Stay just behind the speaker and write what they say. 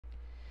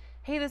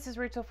Hey, this is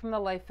Rachel from the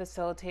Life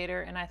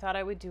Facilitator, and I thought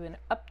I would do an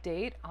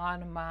update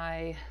on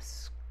my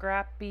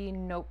Scrappy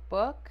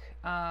notebook.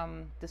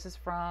 This is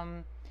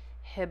from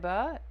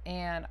Hiba,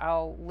 and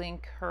I'll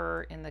link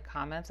her in the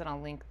comments, and I'll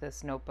link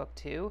this notebook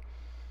too.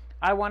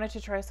 I wanted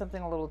to try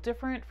something a little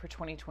different for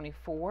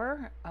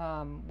 2024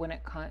 when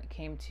it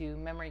came to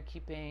memory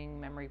keeping,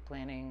 memory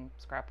planning,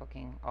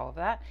 scrapbooking, all of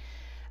that.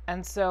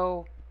 And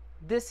so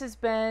this has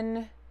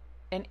been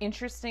an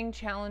interesting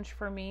challenge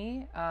for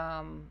me.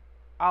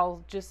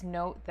 I'll just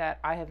note that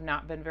I have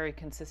not been very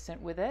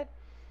consistent with it.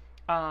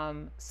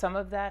 Some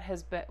of that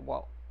has been,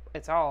 well,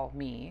 it's all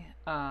me,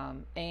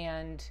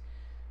 and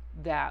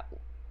that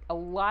a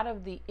lot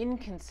of the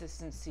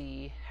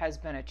inconsistency has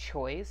been a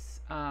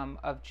choice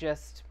of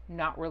just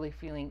not really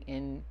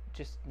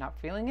just not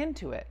feeling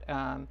into it.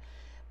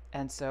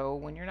 And so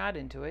when you're not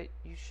into it,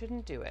 you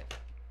shouldn't do it.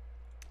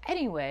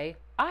 Anyway,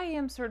 I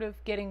am sort of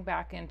getting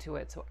back into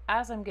it. So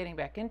as I'm getting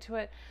back into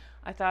it,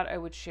 I thought I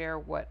would share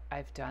what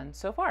I've done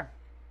so far.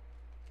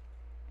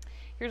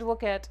 Here's a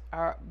look at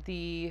as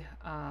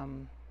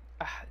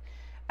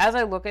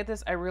I look at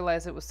this, I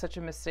realize it was such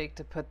a mistake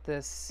to put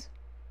this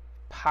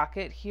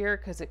pocket here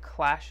because it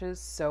clashes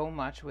so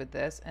much with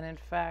this. And in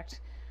fact,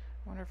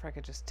 I wonder if I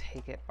could just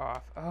take it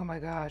off. Oh my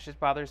gosh, it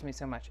bothers me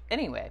so much.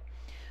 Anyway,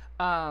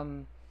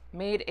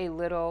 made a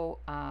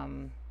little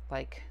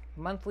like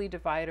monthly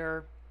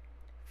divider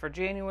for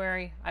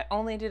January. I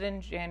only did in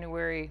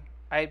January.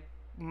 I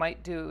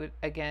might do it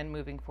again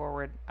moving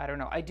forward. I don't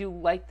know. I do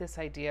like this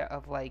idea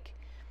of like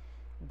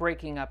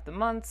breaking up the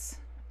months.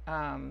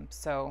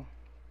 So,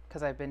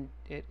 because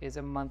it is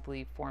a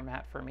monthly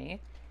format for me.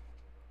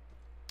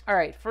 All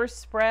right, first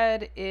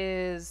spread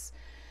is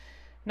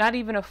not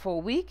even a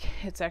full week.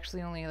 It's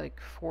actually only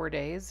like 4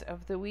 days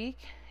of the week.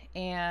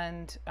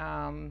 And,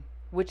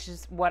 which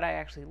is what I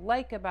actually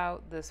like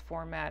about this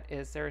format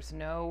is there's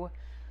no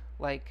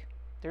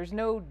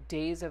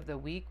days of the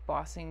week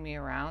bossing me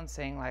around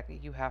saying like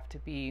you have to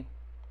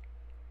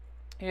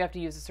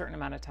use a certain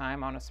amount of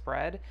time on a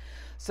spread.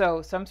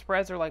 So some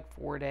spreads are like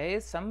 4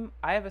 days.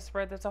 I have a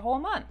spread that's a whole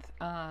month.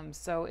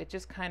 So it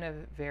just kind of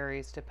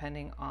varies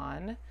depending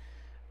on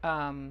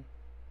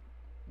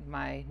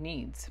my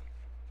needs.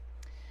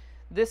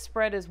 This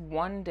spread is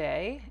 1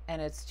 day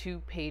and it's 2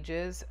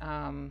 pages.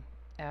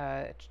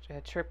 A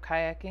trip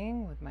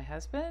kayaking with my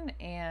husband,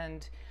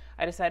 and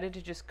I decided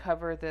to just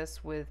cover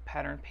this with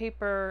pattern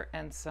paper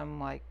and some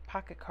like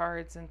pocket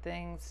cards and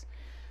things.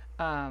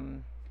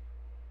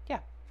 Yeah.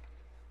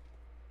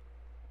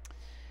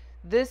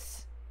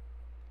 This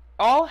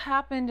all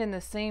happened in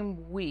the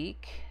same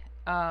week,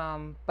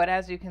 but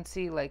as you can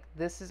see, like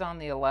this is on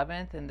the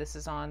 11th and this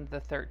is on the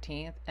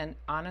 13th, and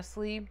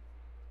honestly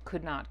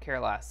could not care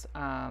less.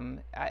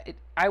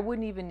 I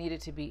wouldn't even need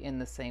it to be in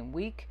the same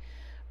week.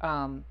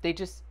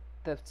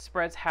 The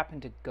spreads happen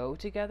to go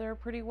together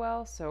pretty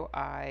well, so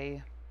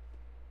I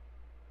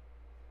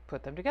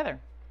put them together.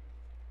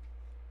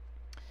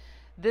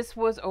 This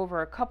was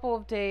over a couple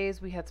of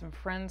days. We had some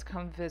friends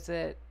come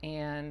visit,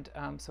 and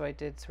so I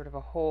did sort of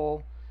a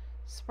whole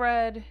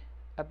spread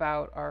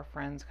about our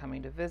friends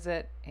coming to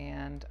visit,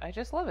 and I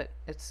just love it.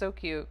 It's so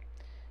cute,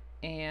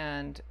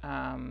 and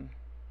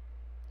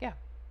yeah.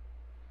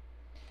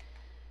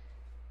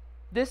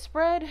 This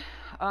spread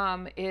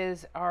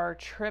is our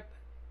trip.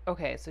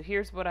 Okay, so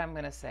here's what I'm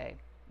going to say.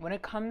 When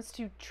it comes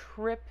to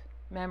trip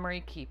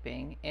memory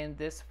keeping in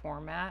this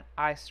format,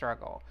 I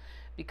struggle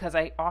because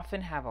I often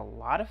have a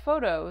lot of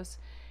photos,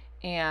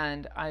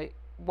 and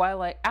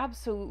while I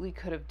absolutely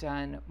could have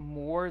done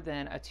more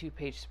than a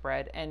 2-page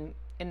spread, and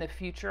in the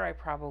future I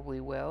probably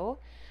will,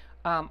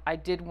 I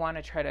did want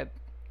to try to,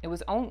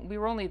 we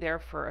were only there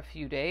for a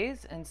few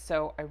days, and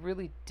so I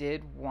really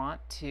did want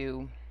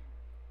to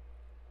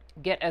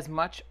get as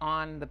much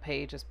on the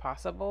page as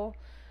possible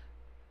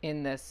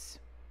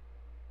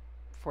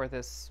for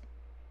this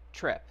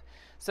trip.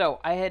 So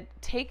I had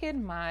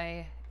taken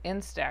my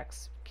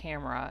Instax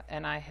camera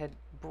and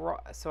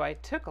so I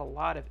took a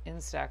lot of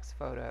Instax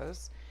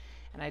photos,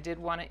 and I did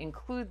want to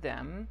include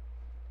them.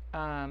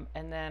 And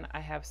then I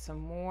have some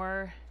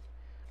more.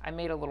 I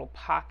made a little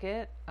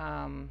pocket,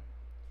 and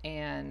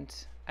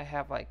I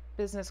have like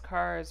business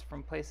cards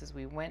from places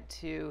we went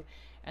to,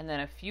 and then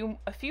a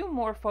few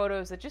more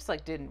photos that just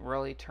like didn't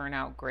really turn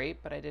out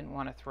great, but I didn't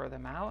want to throw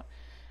them out.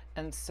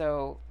 And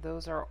so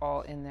those are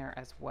all in there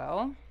as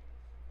well.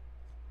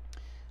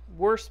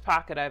 Worst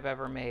pocket I've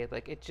ever made.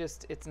 Like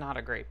it's not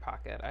a great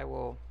pocket. I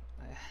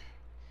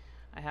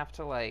have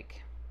to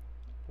like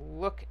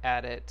look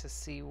at it to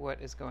see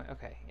what is going.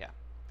 Okay, yeah,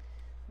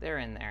 they're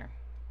in there.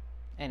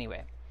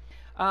 Anyway,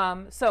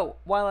 so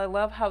while I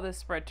love how this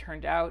spread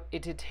turned out,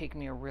 it did take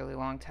me a really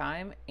long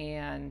time,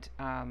 and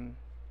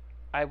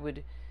I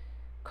would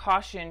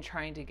caution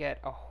trying to get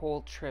a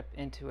whole trip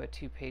into a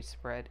 2-page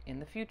spread in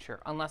the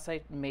future, unless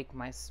I make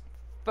my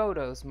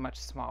photos much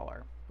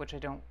smaller, which I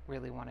don't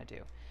really want to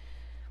do.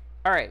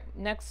 All right,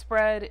 next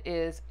spread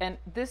is, and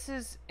this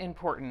is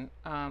important.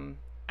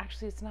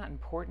 Actually, it's not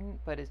important,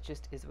 but it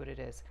just is what it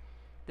is.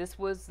 This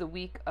was the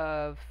week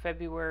of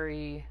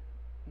February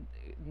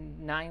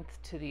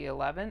 9th to the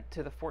 11th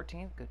to the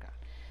 14th. Good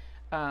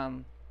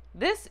God.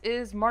 This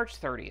is March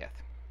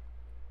 30th.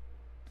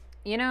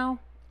 You know,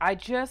 I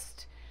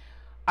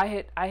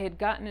had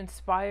gotten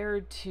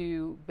inspired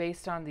to,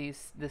 based on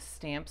this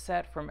stamp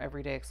set from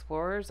Everyday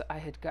Explorers,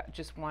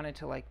 just wanted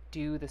to like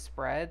do the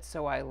spread.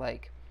 So I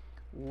like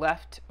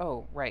left,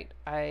 oh, right.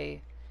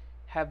 I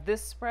have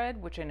this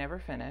spread, which I never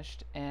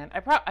finished, and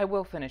I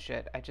will finish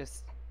it. I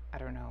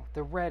don't know.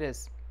 The red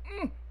is,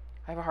 I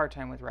have a hard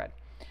time with red.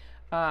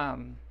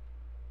 And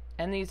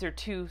these are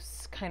two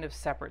kind of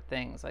separate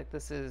things. Like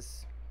this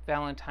is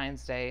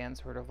Valentine's Day and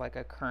sort of like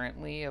a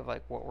currently of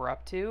like what we're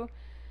up to.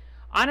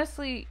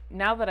 Honestly,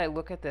 now that I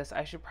look at this,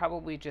 I should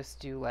probably just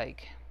do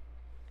like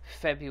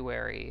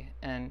February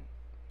and,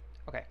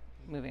 okay,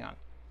 moving on.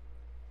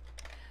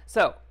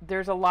 So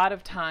there's a lot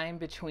of time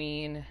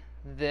between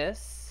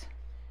this,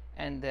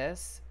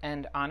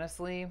 and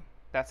honestly,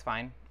 that's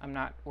fine. I'm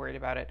not worried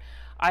about it.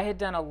 I've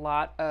done a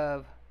lot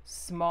of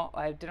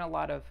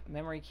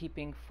memory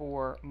keeping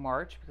for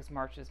March because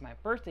March is my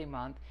birthday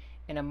month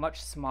in a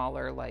much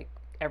smaller, like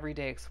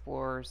Everyday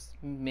Explorers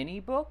mini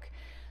book.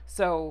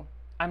 So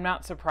I'm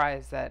not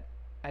surprised that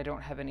I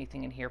don't have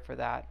anything in here for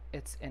that.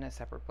 It's in a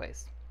separate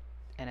place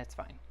and it's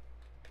fine.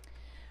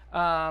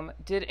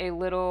 Did a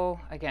little,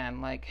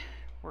 again, like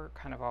we're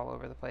kind of all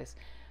over the place,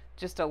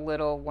 just a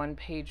little one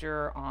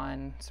pager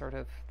on sort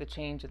of the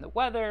change in the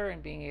weather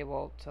and being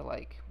able to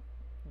like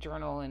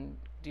journal and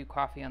do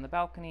coffee on the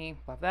balcony.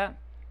 Love that.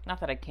 Not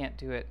that I can't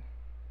do it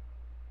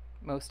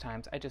most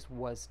times. I just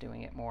was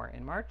doing it more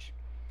in March.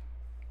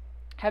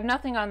 Have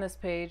nothing on this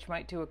page.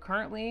 Might do it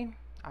currently.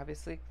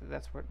 Obviously,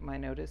 that's what my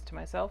note is to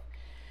myself.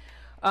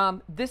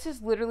 This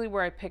is literally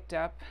where I picked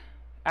up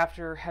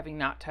after having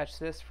not touched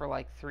this for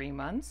like 3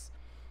 months.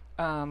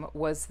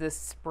 Was this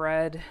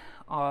spread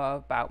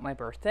about my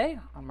birthday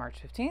on March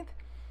 15th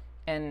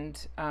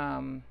and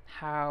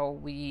how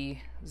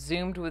we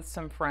Zoomed with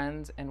some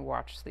friends and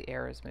watched the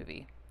Eras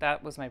movie.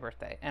 That was my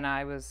birthday, and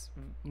I was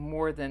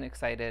more than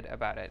excited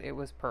about it. It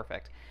was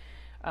perfect.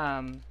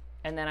 And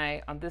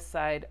then on this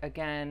side,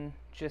 again,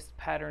 just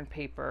pattern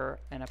paper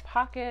and a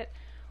pocket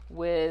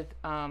with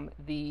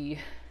the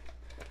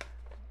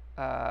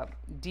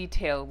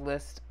detailed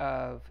list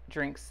of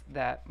drinks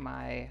that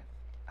my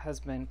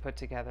husband put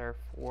together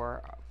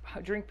for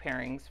drink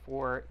pairings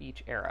for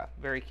each era.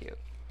 Very cute.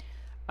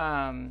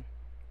 And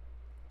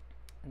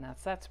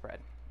that's that spread.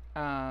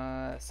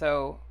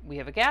 So we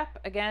have a gap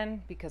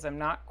again because I'm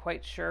not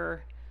quite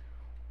sure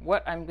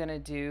what I'm going to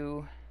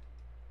do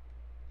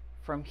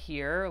from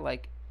here.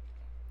 Like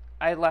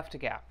I left a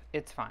gap.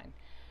 It's fine.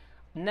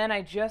 And then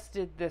I just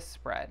did this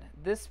spread.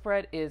 This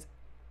spread is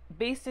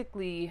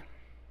basically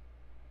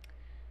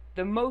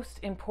the most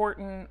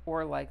important,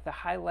 or like the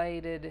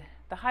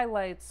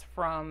highlights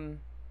from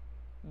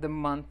the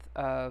month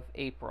of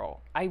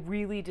April. I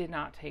really did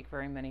not take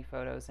very many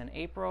photos in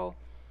April.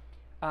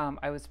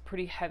 I was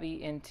pretty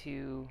heavy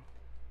into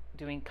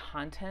doing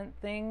content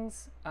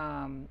things.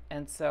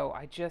 And so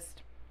I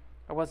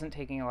wasn't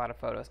taking a lot of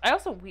photos.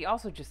 We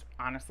also just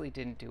honestly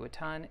didn't do a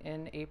ton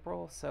in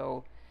April.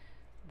 So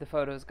the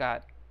photos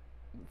got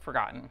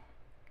forgotten.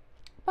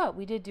 But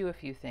we did do a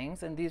few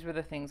things, and these were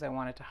the things I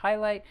wanted to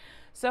highlight.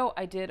 So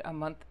I did a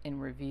month in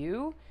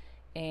review,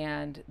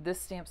 and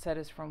this stamp set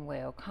is from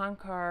Leo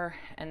Konkar,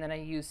 and then I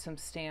used some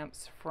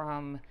stamps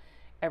from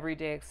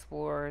Everyday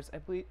Explorers. I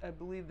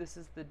believe this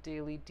is the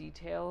Daily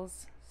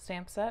Details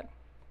stamp set.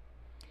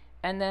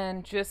 And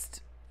then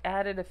just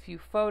added a few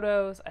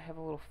photos. I have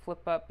a little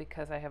flip up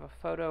because I have a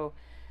photo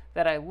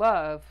that I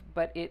love,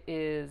 but it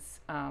is,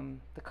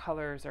 the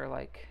colors are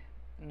like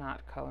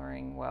not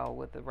coloring well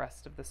with the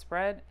rest of the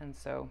spread, and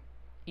so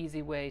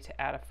easy way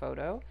to add a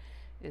photo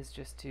is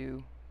just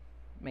to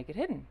make it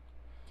hidden.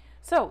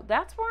 So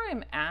that's where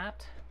I'm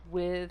at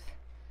with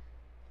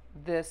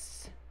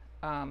this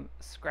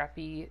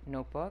Scrappy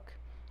notebook.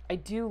 I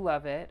do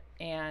love it,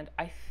 and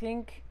I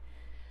think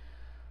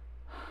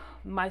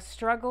my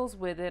struggles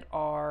with it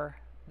are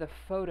the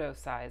photo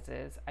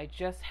sizes. I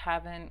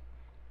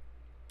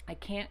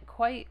can't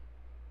quite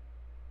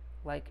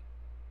like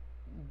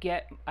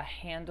get a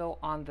handle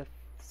on the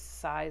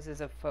sizes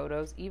of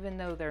photos, even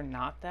though they're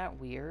not that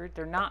weird.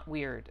 They're not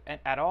weird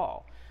at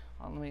all.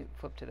 Let me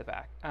flip to the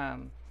back.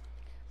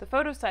 The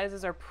photo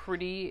sizes are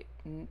pretty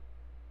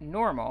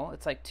normal.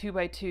 It's like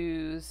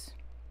 2x2s,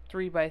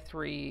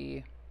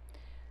 3x3,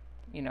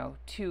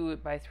 2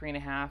 by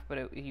 3.5,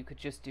 but you could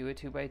just do a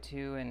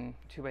 2x2 and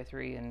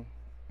 2x3 and,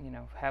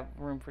 have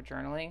room for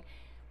journaling.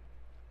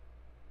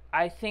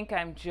 I think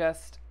I'm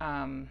just,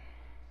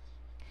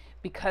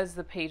 because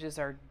the pages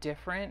are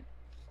different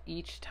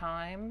each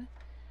time,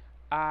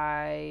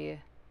 I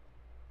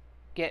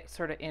get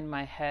sort of in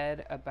my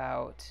head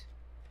about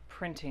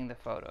printing the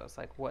photos,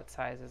 like what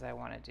sizes I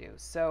want to do.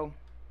 So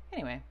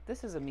anyway,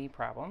 this is a me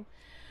problem.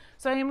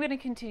 So I am going to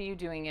continue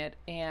doing it.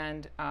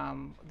 And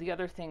the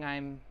other thing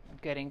I'm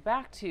getting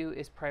back to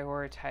is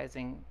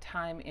prioritizing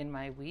time in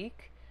my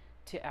week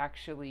to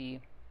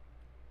actually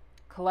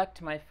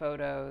collect my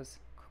photos,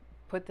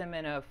 put them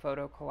in a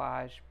photo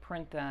collage,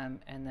 print them,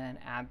 and then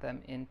add them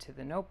into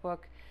the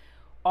notebook.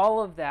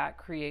 All of that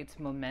creates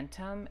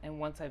momentum, and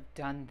once I've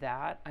done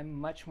that, I'm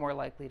much more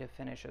likely to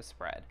finish a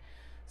spread.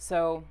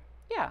 So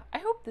yeah, I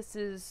hope this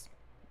is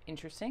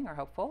interesting or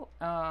helpful.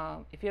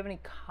 If you have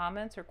any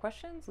comments or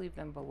questions, leave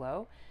them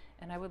below,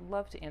 and I would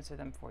love to answer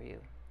them for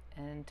you.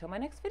 And until my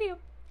next video,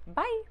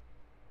 bye!